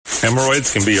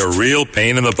Hemorrhoids can be a real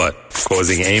pain in the butt,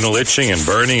 causing anal itching and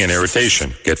burning and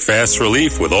irritation. Get fast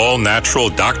relief with all natural,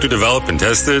 doctor-developed and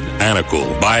tested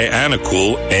Anacool. Buy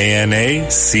Anacool, Anacool,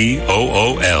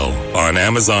 on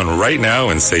Amazon right now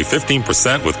and save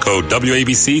 15% with code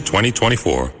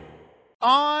WABC2024.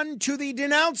 On to the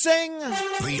denouncing.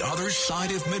 The Other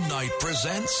Side of Midnight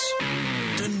presents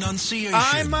Denunciations.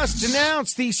 I must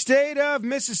denounce the state of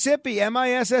Mississippi,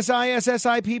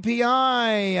 Mississippi.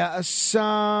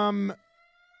 Some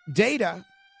data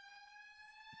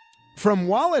from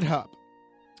Wallet Hub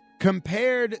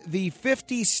compared the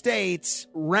 50 states,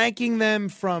 ranking them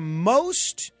from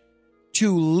most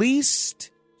to least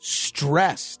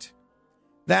stressed.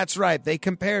 That's right. They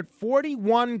compared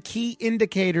 41 key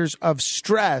indicators of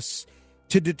stress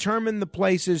to determine the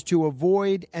places to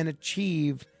avoid and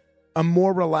achieve a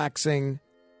more relaxing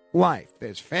life.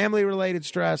 There's family-related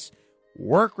stress,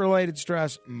 work-related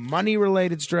stress,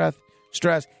 money-related stress,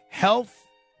 health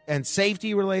and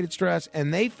safety-related stress,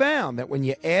 and they found that when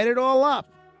you add it all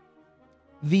up,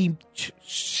 the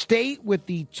state with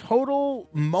the total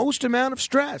most amount of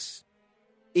stress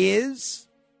is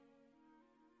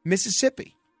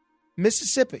Mississippi.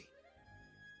 Mississippi.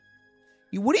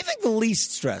 What do you think the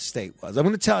least stressed state was? I'm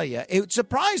going to tell you. It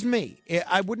surprised me.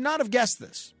 I would not have guessed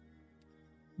this.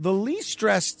 The least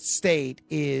stressed state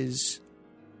is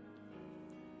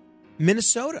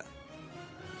Minnesota.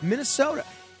 Minnesota.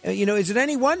 Is it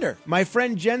any wonder? My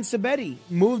friend Jen Sabetti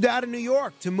moved out of New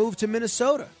York to move to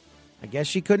Minnesota. I guess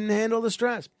she couldn't handle the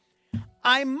stress.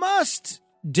 I must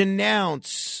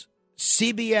denounce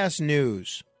CBS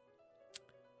News.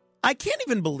 I can't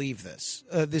even believe this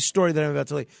story that I'm about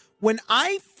to tell you. When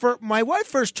my wife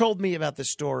first told me about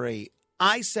this story,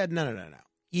 I said, no.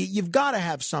 You've got to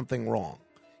have something wrong.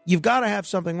 You've got to have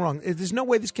something wrong. There's no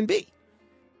way this can be.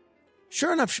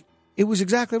 Sure enough, it was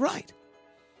exactly right.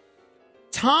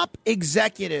 Top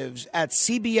executives at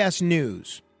CBS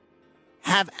News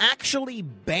have actually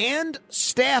banned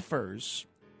staffers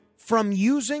from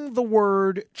using the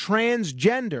word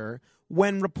transgender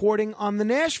when reporting on the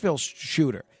Nashville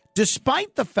shooter,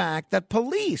 despite the fact that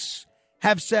police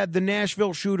have said the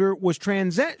Nashville shooter was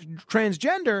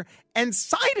transgender and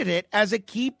cited it as a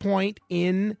key point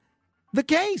in the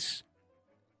case.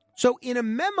 So in a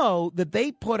memo that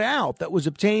they put out that was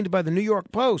obtained by the New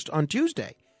York Post on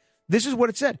Tuesday, this is what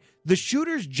it said. The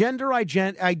shooter's gender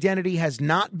identity has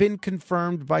not been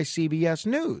confirmed by CBS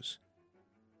News.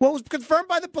 Well, it was confirmed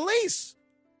by the police.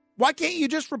 Why can't you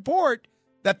just report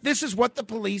that this is what the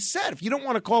police said? If you don't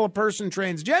want to call a person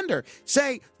transgender,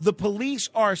 say the police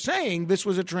are saying this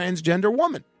was a transgender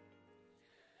woman.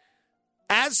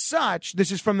 As such, this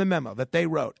is from the memo that they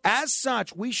wrote. As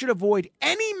such, we should avoid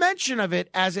any mention of it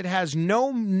as it has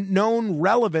no known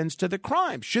relevance to the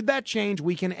crime. Should that change,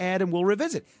 we can add and we'll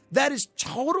revisit. That is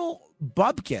total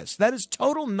bubkiss. That is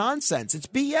total nonsense. It's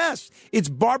BS. It's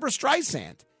Barbara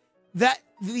Streisand. That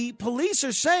the police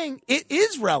are saying it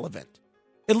is relevant,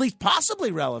 at least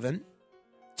possibly relevant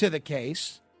to the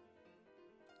case.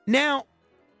 Now,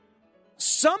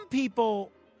 some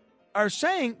people are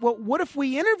saying, well, what if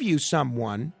we interview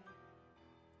someone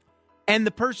and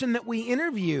the person that we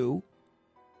interview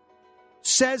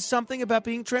says something about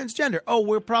being transgender? Oh,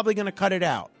 we're probably going to cut it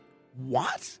out.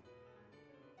 What?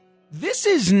 This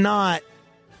is not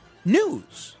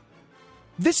news.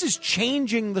 This is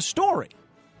changing the story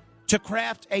to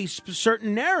craft a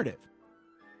certain narrative.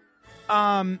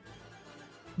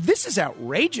 This is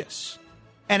outrageous.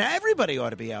 And everybody ought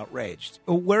to be outraged,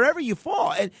 wherever you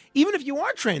fall. And even if you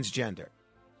are transgender,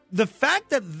 the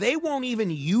fact that they won't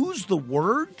even use the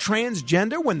word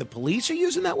transgender when the police are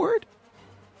using that word,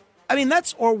 I mean,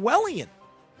 that's Orwellian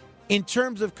in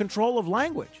terms of control of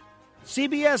language.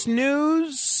 CBS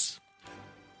News,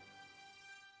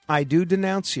 I do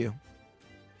denounce you.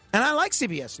 And I like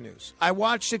CBS News. I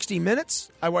watch 60 Minutes.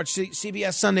 I watch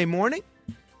CBS Sunday Morning.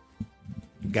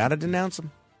 Got to denounce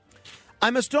them. I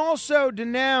must also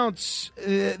denounce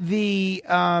the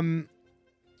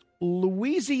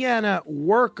Louisiana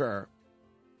worker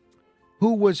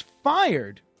who was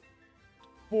fired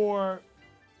for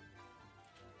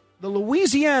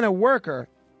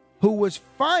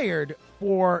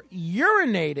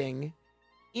urinating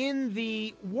in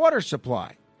the water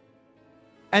supply.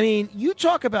 I mean, you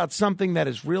talk about something that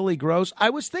is really gross. I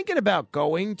was thinking about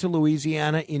going to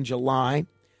Louisiana in July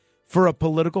for a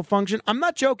political function. I'm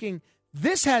not joking.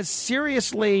 This has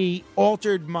seriously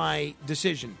altered my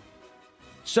decision.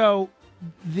 So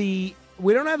we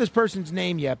don't have this person's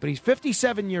name yet, but he's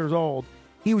 57 years old.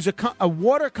 He was a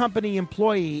water company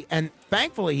employee, and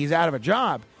thankfully he's out of a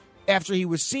job after he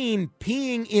was seen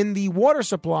peeing in the water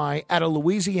supply at a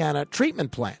Louisiana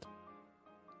treatment plant.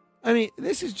 I mean,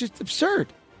 this is just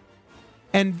absurd.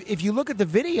 And if you look at the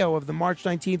video of the March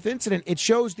 19th incident, it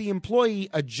shows the employee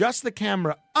adjust the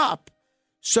camera up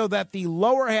so that the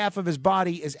lower half of his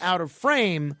body is out of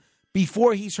frame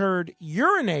before he's heard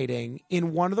urinating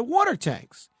in one of the water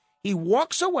tanks. He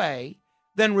walks away,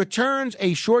 then returns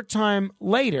a short time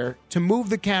later to move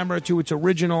the camera to its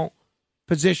original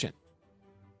position.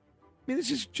 I mean,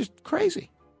 this is just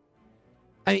crazy.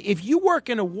 If you work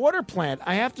in a water plant,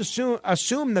 I have to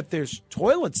assume that there's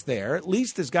toilets there. At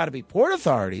least there's got to be port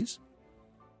authorities.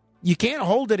 You can't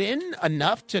hold it in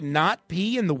enough to not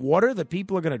pee in the water that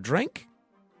people are going to drink?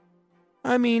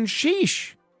 I mean,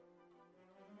 sheesh.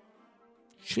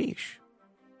 Sheesh.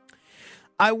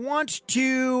 I want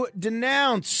to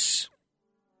denounce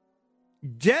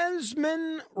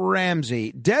Desmond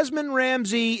Ramsey. Desmond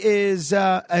Ramsey is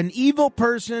an evil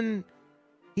person.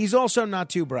 He's also not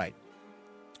too bright.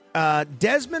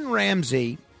 Desmond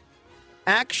Ramsey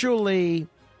actually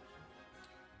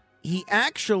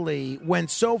went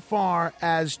so far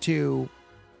as to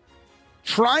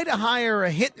try to hire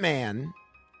a hitman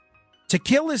to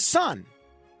kill his son.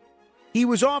 He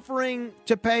was offering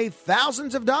to pay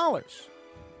thousands of dollars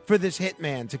for this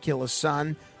hitman to kill his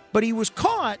son, but he was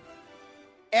caught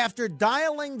after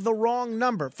dialing the wrong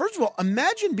number. First of all,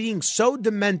 imagine being so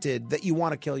demented that you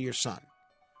want to kill your son.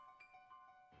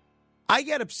 I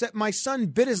get upset. My son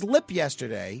bit his lip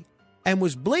yesterday and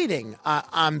was bleeding.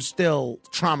 I'm still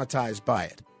traumatized by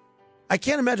it. I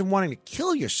can't imagine wanting to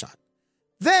kill your son.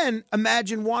 Then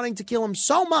imagine wanting to kill him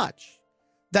so much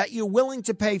that you're willing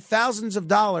to pay thousands of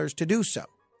dollars to do so.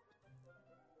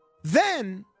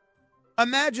 Then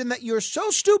imagine that you're so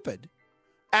stupid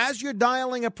as you're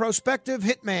dialing a prospective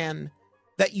hitman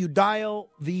that you dial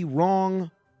the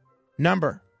wrong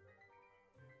number.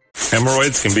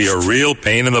 Hemorrhoids can be a real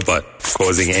pain in the butt,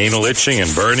 causing anal itching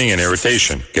and burning and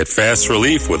irritation. Get fast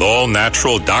relief with all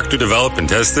natural, doctor-developed and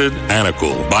tested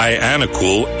Anacool. Buy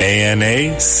Anacool,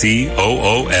 Anacool,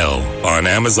 on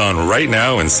Amazon right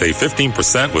now and save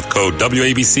 15% with code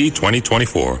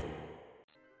WABC2024.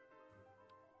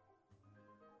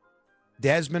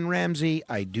 Desmond Ramsey,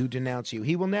 I do denounce you.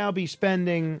 He will now be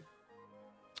spending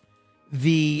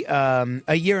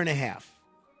a year and a half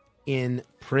in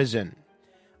prison.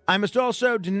 I must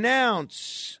also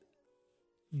denounce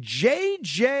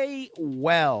J.J.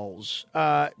 Wells.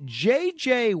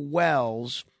 J.J.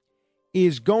 Wells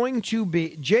is going to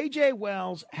be... J.J.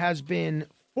 Wells has been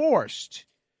forced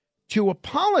to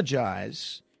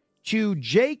apologize to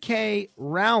J.K.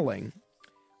 Rowling.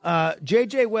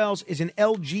 J.J. Wells is an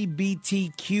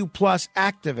LGBTQ plus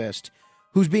activist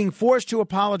who's being forced to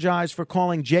apologize for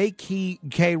calling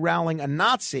J.K. Rowling a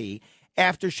Nazi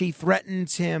after she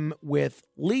threatens him with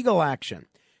legal action.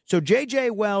 So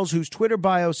J.J. Wells, whose Twitter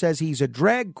bio says he's a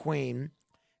drag queen,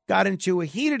 got into a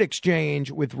heated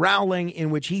exchange with Rowling in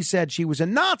which he said she was a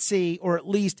Nazi, or at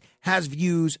least has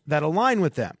views that align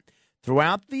with them.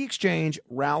 Throughout the exchange,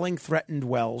 Rowling threatened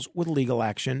Wells with legal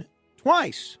action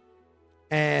twice.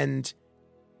 And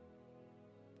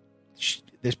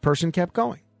this person kept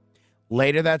going.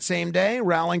 Later that same day,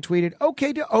 Rowling tweeted,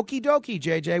 "Okay, okie dokie,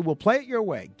 JJ, we'll play it your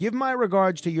way. Give my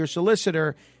regards to your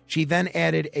solicitor." She then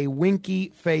added a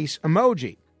winky face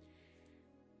emoji.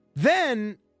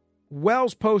 Then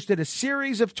Wells posted a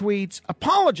series of tweets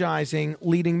apologizing,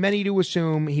 leading many to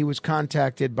assume he was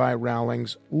contacted by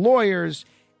Rowling's lawyers,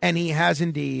 and he has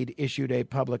indeed issued a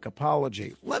public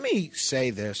apology. Let me say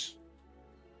this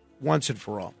once and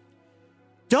for all.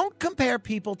 Don't compare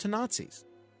people to Nazis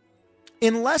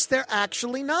unless they're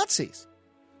actually Nazis.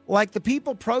 Like the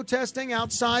people protesting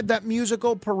outside that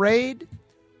musical parade,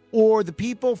 or the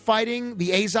people fighting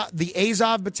the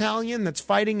Azov battalion that's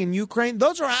fighting in Ukraine.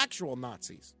 Those are actual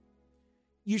Nazis.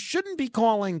 You shouldn't be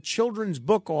calling children's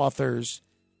book authors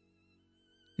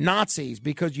Nazis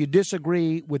because you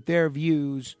disagree with their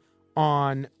views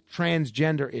on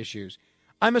transgender issues.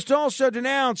 I must also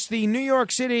denounce the New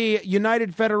York City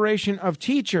United Federation of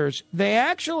Teachers. They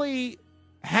actually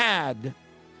had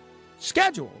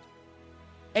scheduled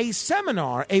a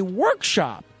seminar, a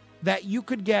workshop that you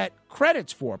could get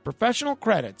credits for, professional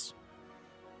credits,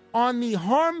 on the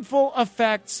harmful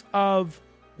effects of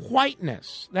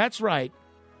whiteness. That's right.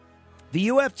 The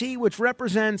UFT, which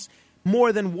represents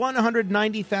more than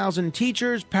 190,000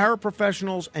 teachers,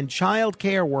 paraprofessionals, and child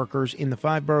care workers in the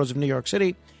 5 boroughs of New York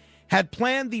City, had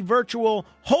planned the virtual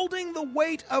Holding the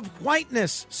Weight of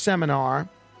Whiteness seminar,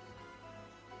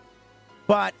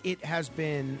 but it has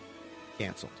been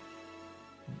canceled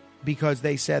because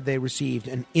they said they received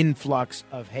an influx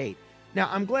of hate. Now,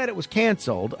 I'm glad it was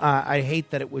canceled. I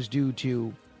hate that it was due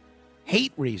to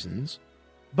hate reasons,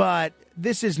 but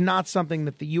this is not something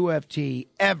that the UFT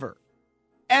ever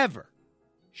ever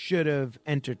should have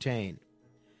entertained.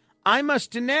 I must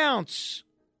denounce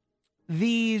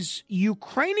these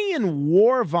Ukrainian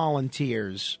war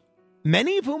volunteers,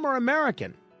 many of whom are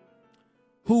American,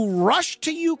 who rushed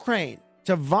to Ukraine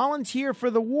to volunteer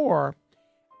for the war,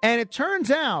 and it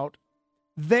turns out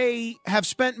they have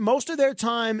spent most of their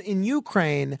time in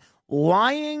Ukraine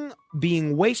lying,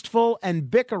 being wasteful, and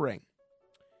bickering.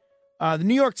 The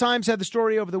New York Times had the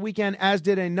story over the weekend, as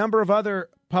did a number of other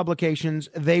publications.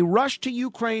 They rushed to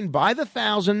Ukraine by the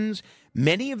thousands,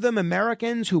 many of them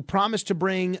Americans who promised to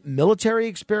bring military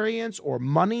experience or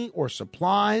money or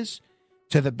supplies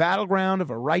to the battleground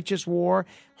of a righteous war.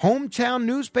 Hometown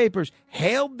newspapers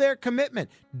hailed their commitment.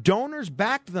 Donors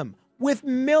backed them with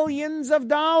millions of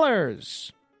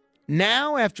dollars.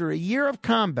 Now, after a year of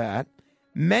combat,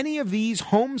 many of these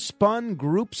homespun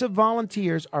groups of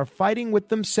volunteers are fighting with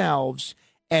themselves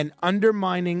and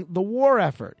undermining the war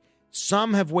effort.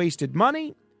 Some have wasted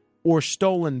money or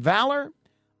stolen valor.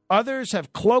 Others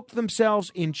have cloaked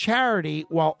themselves in charity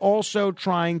while also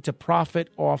trying to profit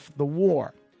off the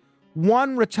war.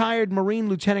 One retired Marine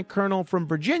lieutenant colonel from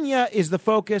Virginia is the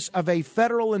focus of a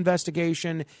federal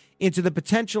investigation into the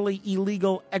potentially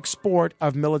illegal export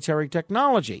of military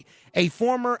technology. A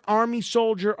former Army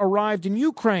soldier arrived in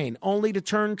Ukraine only to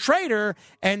turn traitor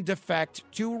and defect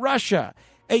to Russia.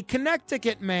 A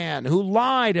Connecticut man who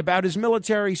lied about his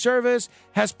military service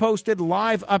has posted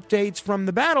live updates from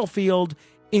the battlefield,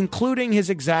 including his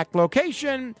exact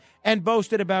location, and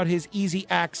boasted about his easy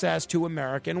access to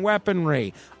American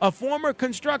weaponry. A former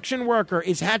construction worker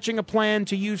is hatching a plan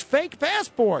to use fake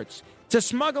passports to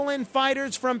smuggle in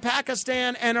fighters from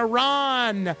Pakistan and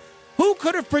Iran. Who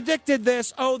could have predicted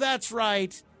this? Oh, that's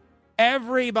right.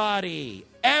 Everybody.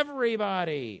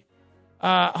 Everybody.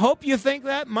 Hope you think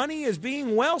that money is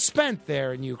being well spent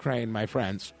there in Ukraine, my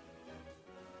friends.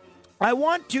 I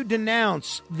want to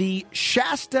denounce the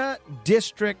Shasta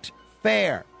District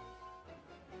Fair.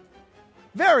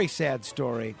 Very sad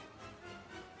story.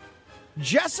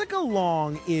 Jessica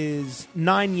Long is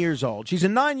 9 years old. She's a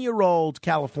 9-year-old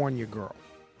California girl.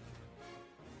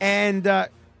 And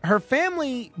her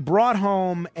family brought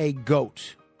home a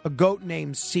goat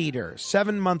named Cedar,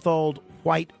 7-month-old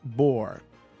white boar.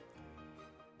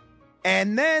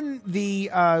 And then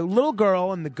the little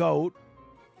girl and the goat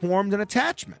formed an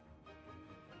attachment.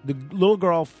 The little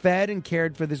girl fed and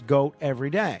cared for this goat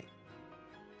every day.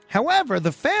 However,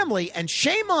 the family, and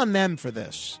shame on them for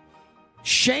this,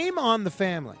 shame on the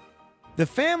family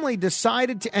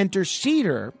decided to enter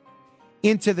Cedar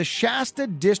into the Shasta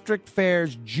District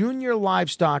Fair's junior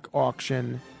livestock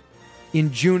auction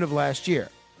in June of last year,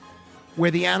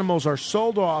 where the animals are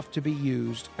sold off to be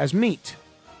used as meat.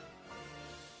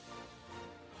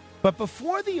 But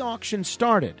before the auction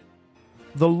started,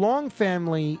 the Long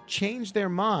family changed their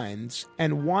minds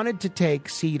and wanted to take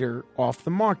Cedar off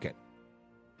the market.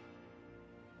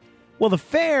 Well, the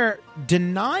fair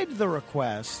denied the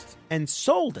request and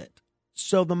sold it.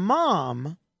 So the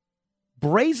mom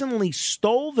brazenly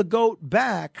stole the goat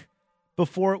back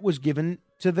before it was given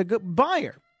to the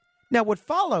buyer. Now, what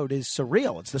followed is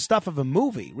surreal. It's the stuff of a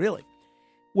movie, really.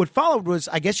 What followed was,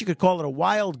 I guess you could call it a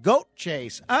wild goat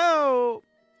chase. Oh!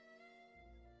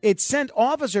 It sent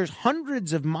officers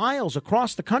hundreds of miles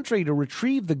across the country to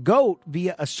retrieve the goat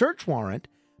via a search warrant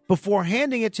before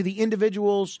handing it to the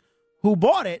individuals who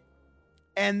bought it.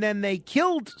 And then they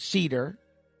killed Cedar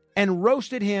and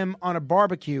roasted him on a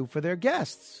barbecue for their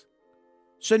guests.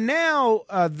 So now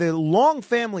the Long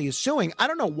family is suing. I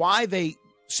don't know why they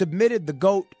submitted the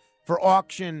goat for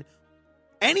auction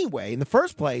anyway in the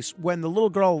first place when the little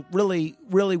girl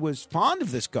really was fond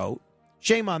of this goat.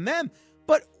 Shame on them.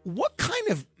 But what kind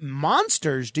of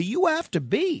monsters do you have to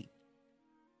be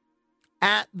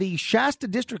at the Shasta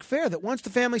District Fair that once the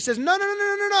family says, no,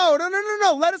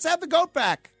 let us have the goat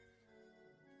back,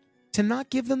 to not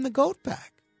give them the goat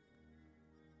back?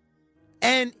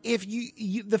 And if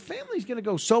the family's going to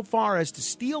go so far as to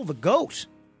steal the goat,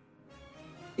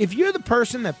 if you're the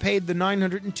person that paid the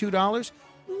 $902,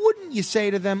 wouldn't you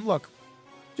say to them, look,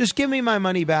 just give me my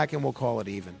money back and we'll call it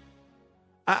even?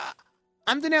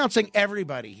 I'm denouncing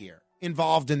everybody here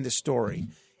involved in this story,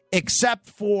 except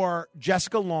for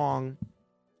Jessica Long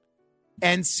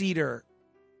and Cedar.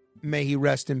 May he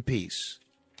rest in peace.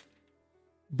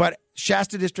 But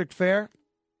Shasta District Fair,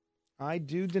 I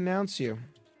do denounce you.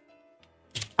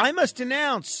 I must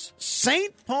denounce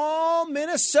St. Paul,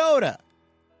 Minnesota.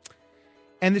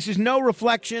 And this is no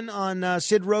reflection on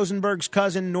Sid Rosenberg's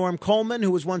cousin, Norm Coleman,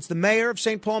 who was once the mayor of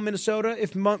St. Paul, Minnesota,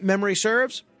 if memory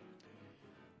serves.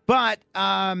 But they,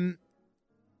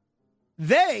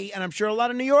 and I'm sure a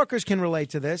lot of New Yorkers can relate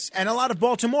to this, and a lot of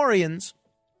Baltimoreans,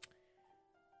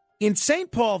 In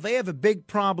St. Paul, they have a big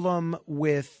problem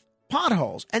with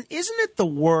potholes. And isn't it the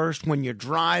worst when you're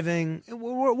driving,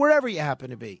 wherever you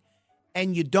happen to be,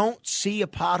 and you don't see a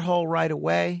pothole right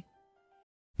away?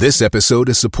 This episode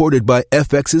is supported by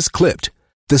FX's Clipped,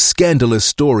 the scandalous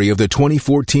story of the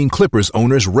 2014 Clippers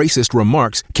owner's racist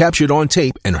remarks captured on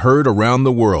tape and heard around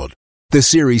the world. The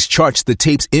series charts the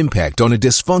tape's impact on a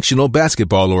dysfunctional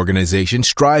basketball organization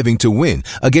striving to win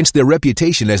against their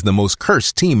reputation as the most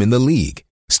cursed team in the league.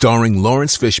 Starring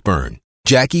Lawrence Fishburne,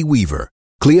 Jackie Weaver,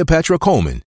 Cleopatra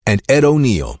Coleman, and Ed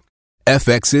O'Neill.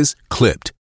 FX's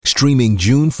Clipped, streaming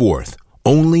June 4th,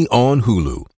 only on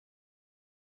Hulu.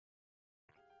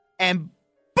 And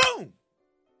boom!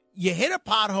 You hit a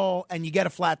pothole and you get a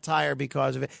flat tire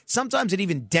because of it. Sometimes it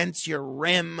even dents your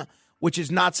rim, which is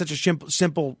not such a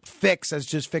simple fix as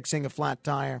just fixing a flat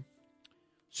tire.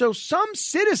 So some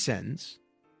citizens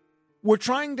were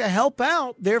trying to help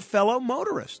out their fellow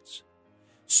motorists.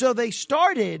 So they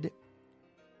started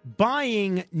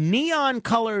buying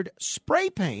neon-colored spray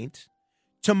paint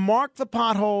to mark the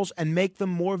potholes and make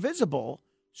them more visible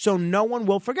so no one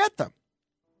will forget them.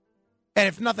 And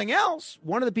if nothing else,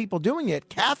 one of the people doing it,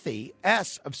 Kathy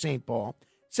S. of St. Paul,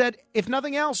 said, if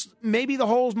nothing else, maybe the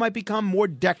holes might become more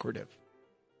decorative.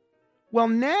 Well,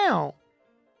 now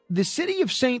the city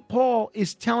of St. Paul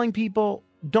is telling people,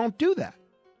 don't do that.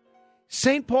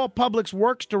 St. Paul Public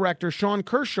Works Director Sean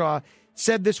Kershaw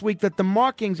said this week that the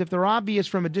markings, if they're obvious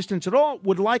from a distance at all,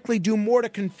 would likely do more to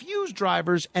confuse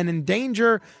drivers and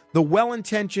endanger the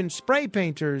well-intentioned spray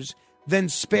painters than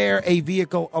spare a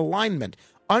vehicle alignment.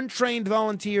 Untrained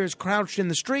volunteers crouched in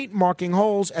the street, marking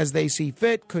holes as they see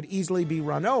fit, could easily be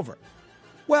run over.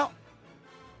 Well,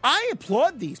 I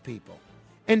applaud these people.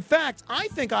 In fact, I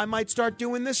think I might start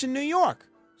doing this in New York,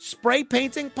 spray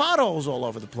painting potholes all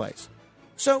over the place.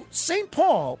 So, St.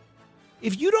 Paul,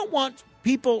 if you don't want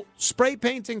people spray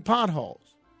painting potholes,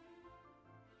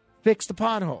 fix the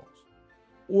potholes,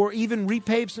 or even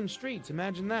repave some streets.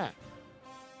 Imagine that.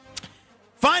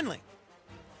 Finally,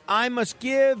 I must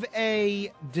give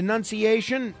a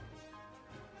denunciation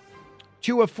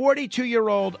to a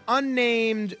 42-year-old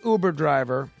unnamed Uber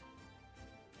driver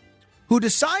who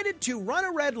decided to run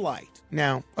a red light.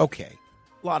 Now, okay,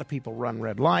 a lot of people run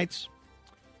red lights,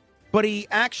 but he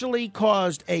actually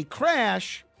caused a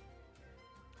crash,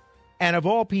 and of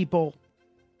all people,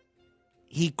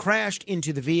 he crashed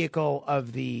into the vehicle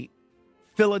of the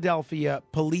Philadelphia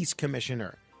Police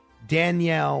Commissioner,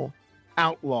 Danielle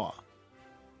Outlaw.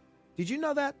 Did you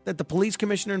know that the police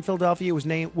commissioner in Philadelphia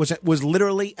was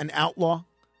literally an outlaw?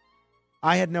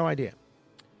 I had no idea.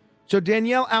 So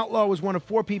Danielle Outlaw was one of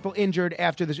 4 people injured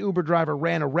after this Uber driver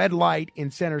ran a red light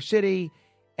in Center City,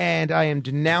 and I am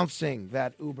denouncing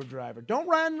that Uber driver. Don't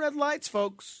run red lights,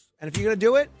 folks. And if you're going to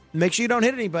do it, make sure you don't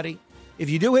hit anybody. If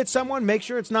you do hit someone, make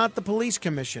sure it's not the police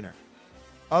commissioner.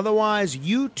 Otherwise,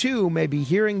 you too may be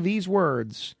hearing these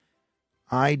words.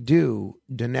 I do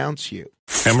denounce you.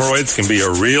 Hemorrhoids can be a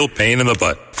real pain in the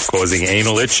butt, causing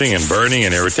anal itching and burning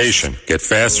and irritation. Get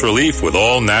fast relief with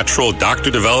all natural,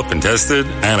 doctor-developed and tested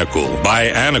Anacool. Buy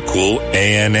Anacool,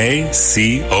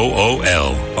 ANACOOL,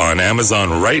 on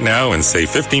Amazon right now and save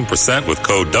 15% with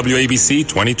code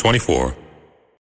WABC2024.